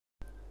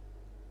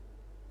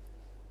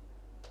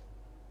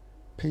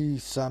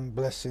Peace and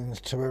blessings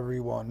to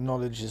everyone.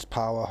 Knowledge is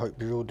power.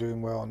 Hope you're all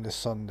doing well on this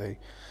Sunday.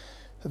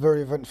 A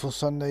very eventful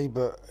Sunday,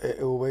 but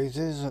it always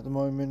is at the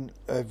moment.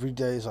 Every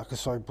day is like a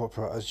soap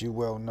opera, as you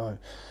well know.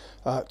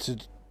 To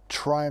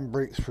try and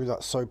break through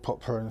that soap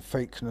opera and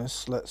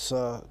fakeness, let's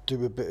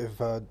do a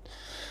bit of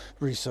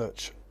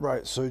research.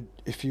 Right, so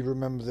if you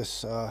remember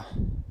this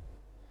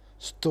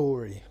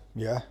story,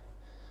 yeah?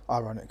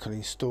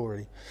 Ironically,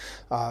 story.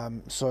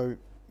 So,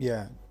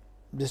 yeah,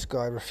 this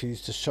guy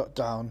refused to shut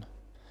down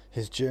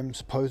his gym,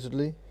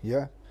 supposedly,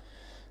 yeah?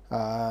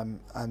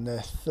 And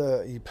their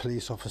 30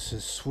 police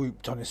officers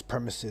swooped on his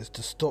premises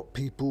to stop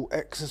people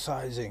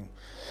exercising.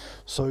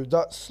 So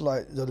that's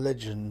like the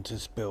legend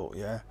is built,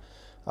 yeah?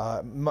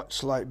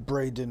 Much like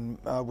Braden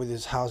with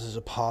his Houses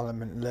of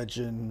Parliament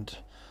legend,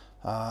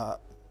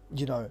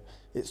 you know,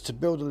 it's to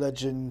build a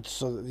legend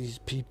so that these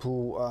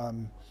people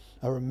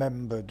are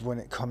remembered when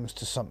it comes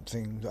to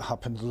something that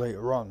happens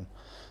later on.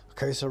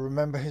 Okay, so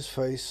remember his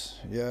face,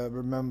 yeah,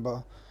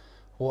 remember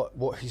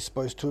what he's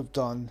supposed to have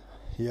done,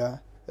 yeah,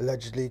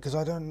 allegedly, because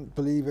I don't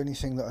believe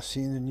anything that I see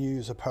in the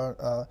news.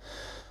 I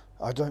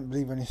don't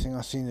believe anything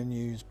I see in the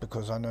news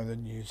because I know the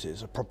news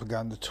is a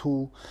propaganda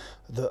tool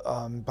that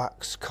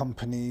backs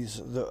companies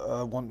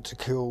that want to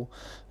kill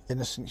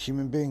innocent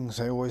human beings.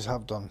 They always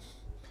have done.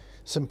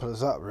 Simple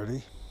as that,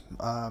 really.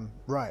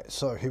 Right,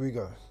 so here we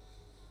go.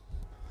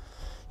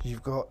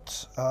 You've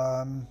got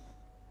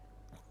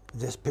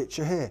this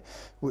picture here,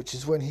 which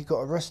is when he got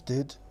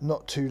arrested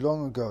not too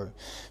long ago.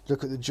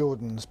 Look at the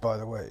Jordans, by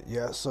the way.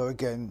 Yeah, so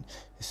again,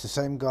 it's the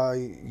same guy.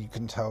 You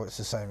can tell it's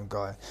the same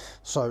guy.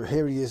 So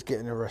here he is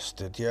getting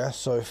arrested. Yeah,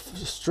 so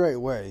straight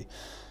away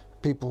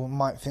people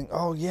might think,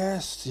 oh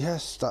yes,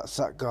 that's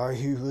that guy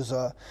who was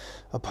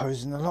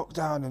opposing the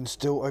lockdown and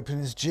still opening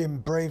his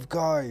gym. Brave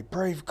guy.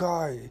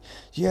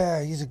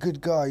 Yeah, he's a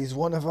good guy. He's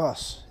one of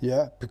us.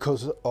 Yeah,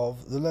 because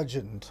of the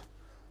legend.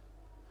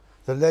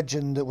 The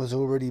legend that was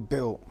already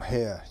built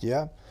here,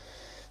 yeah?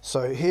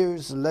 So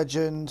here's the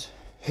legend.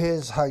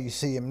 Here's how you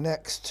see him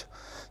next.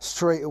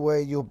 Straight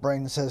away, your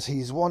brain says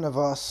he's one of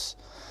us.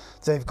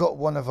 They've got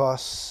one of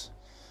us.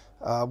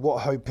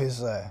 What hope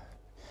is there?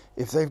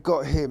 If they've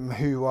got him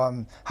who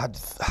had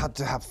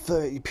to have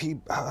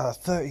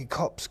 30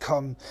 cops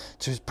come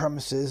to his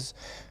premises,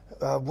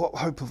 what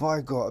hope have I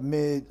got? A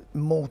mere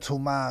mortal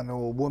man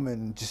or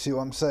woman, do you see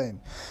what I'm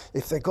saying?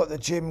 If they got the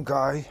gym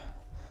guy,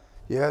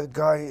 yeah, the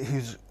guy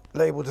who's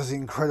labelled as the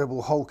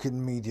Incredible Hulk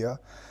in media,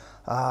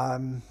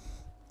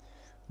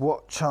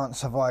 what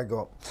chance have I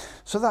got?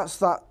 So that's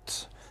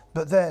that.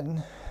 But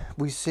then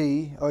we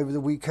see over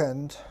the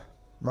weekend,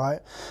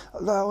 right?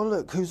 Oh,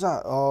 look, who's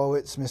that? Oh,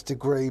 it's Mr.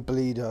 Grey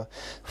Bleeder,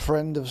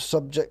 friend of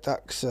Subject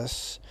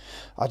Access.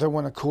 I don't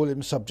want to call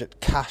him Subject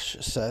Cash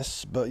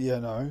Access, but you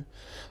know.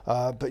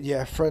 But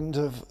yeah, friend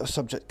of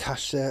Subject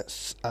Cash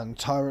Access and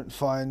Tyrant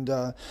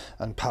Finder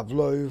and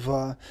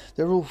Pavlova.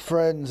 They're all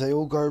friends. They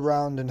all go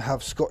around and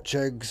have Scotch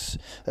eggs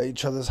at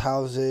each other's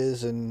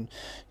houses and,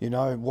 you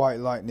know, White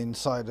Lightning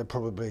cider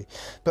probably.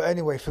 But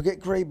anyway,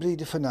 forget Grey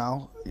Bleeder for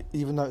now,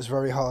 even though it's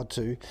very hard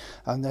to.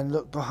 And then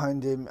look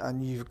behind him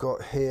and you've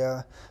got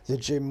here the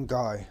gym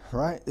guy,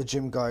 right? The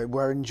gym guy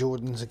wearing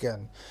Jordans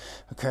again.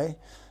 Okay?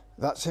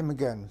 That's him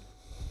again.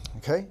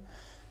 Okay?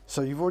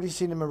 So you've already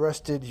seen him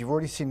arrested, you've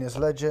already seen his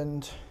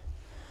legend,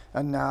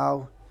 and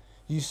now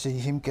you see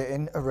him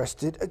getting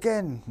arrested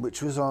again,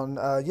 which was on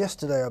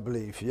yesterday, I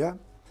believe, yeah?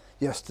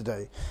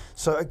 Yesterday.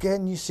 So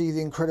again, you see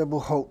the Incredible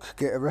Hulk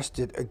get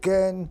arrested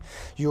again.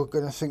 You're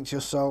going to think to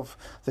yourself,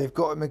 they've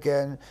got him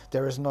again,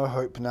 there is no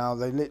hope now,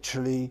 they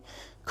literally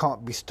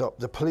can't be stopped.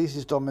 The police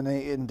is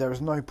dominating, there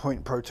is no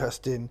point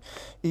protesting.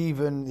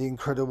 Even the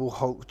Incredible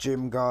Hulk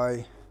gym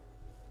guy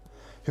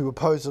who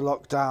opposed the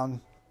lockdown,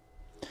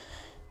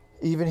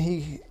 even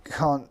he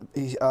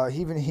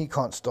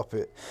can't stop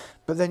it.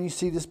 But then you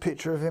see this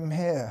picture of him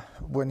here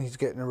when he's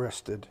getting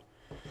arrested.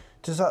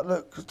 Does that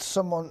look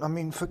someone? I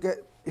mean, forget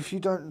if you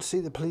don't see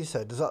the police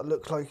head. Does that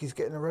look like he's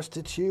getting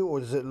arrested to you, or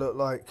does it look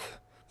like,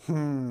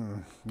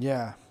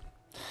 yeah?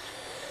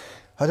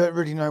 I don't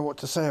really know what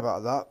to say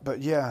about that,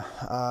 but yeah.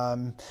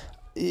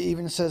 It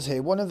even says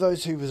here one of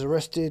those who was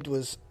arrested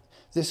was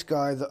this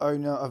guy, the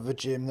owner of a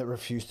gym that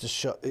refused to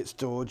shut its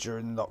door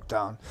during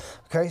lockdown.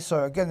 Okay,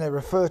 so again, they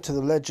refer to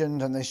the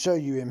legend and they show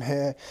you him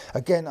here.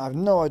 Again, I have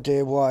no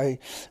idea why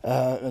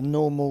a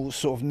normal,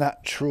 sort of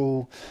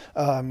natural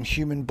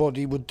human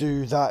body would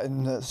do that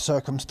in the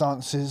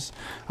circumstances.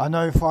 I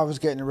know if I was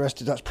getting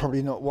arrested, that's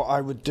probably not what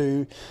I would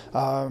do.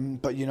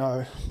 But, you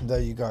know, there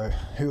you go.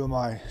 Who am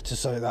I to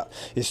say that?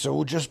 It's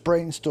all just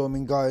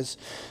brainstorming, guys.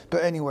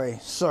 But anyway,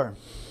 so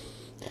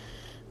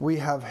we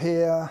have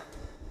here,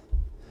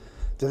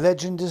 the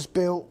legend is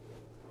built.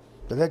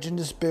 The legend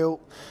is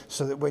built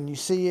so that when you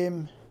see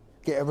him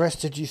get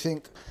arrested, you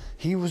think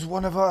he was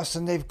one of us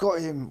and they've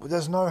got him.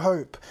 There's no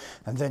hope.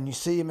 And then you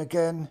see him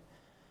again.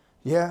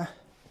 Yeah,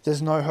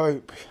 there's no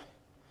hope.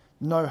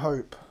 No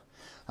hope.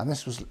 And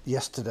this was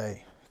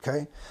yesterday.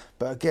 Okay.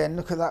 But again,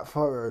 look at that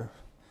photo.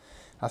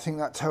 I think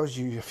that tells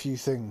you a few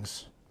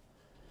things.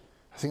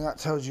 I think that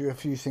tells you a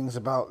few things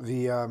about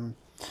the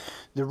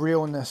the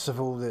realness of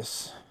all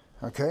this,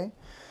 okay?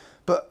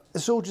 But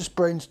it's all just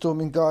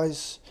brainstorming,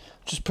 guys.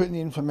 Just putting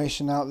the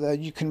information out there.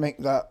 You can make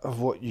that of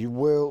what you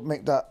will.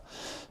 Make that,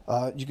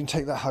 you can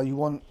take that how you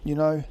want, you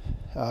know.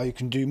 You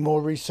can do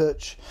more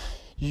research.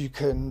 You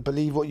can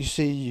believe what you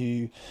see.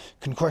 You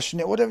can question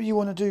it. Whatever you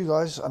want to do,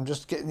 guys. I'm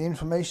just getting the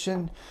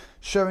information,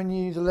 showing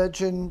you the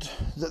legend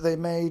that they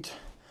made,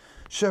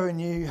 showing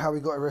you how he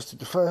got arrested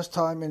the first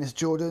time in his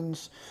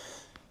Jordans.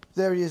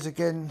 There he is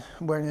again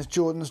wearing his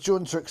Jordans.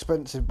 Jordans are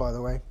expensive, by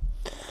the way.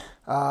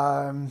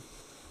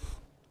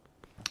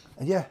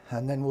 Yeah,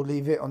 and then we'll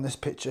leave it on this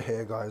picture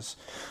here, guys.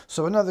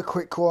 So another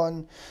quick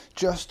one,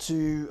 just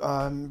to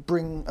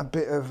bring a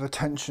bit of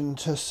attention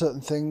to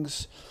certain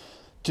things.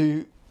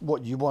 Do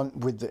what you want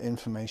with the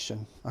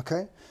information,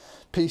 okay?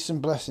 Peace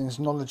and blessings,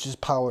 knowledge is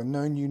power,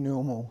 know new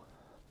normal.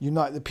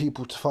 Unite the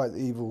people to fight the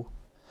evil.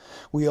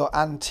 We are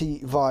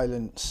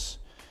anti-violence,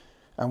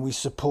 and we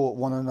support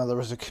one another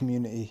as a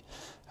community.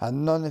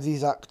 And none of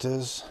these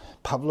actors,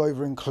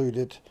 Pavlova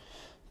included,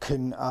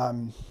 can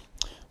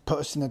put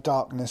us in the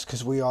darkness,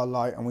 because we are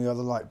light and we are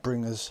the light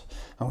bringers,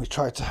 and we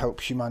try to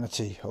help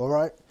humanity. All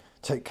right,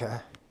 take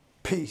care,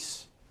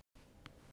 peace.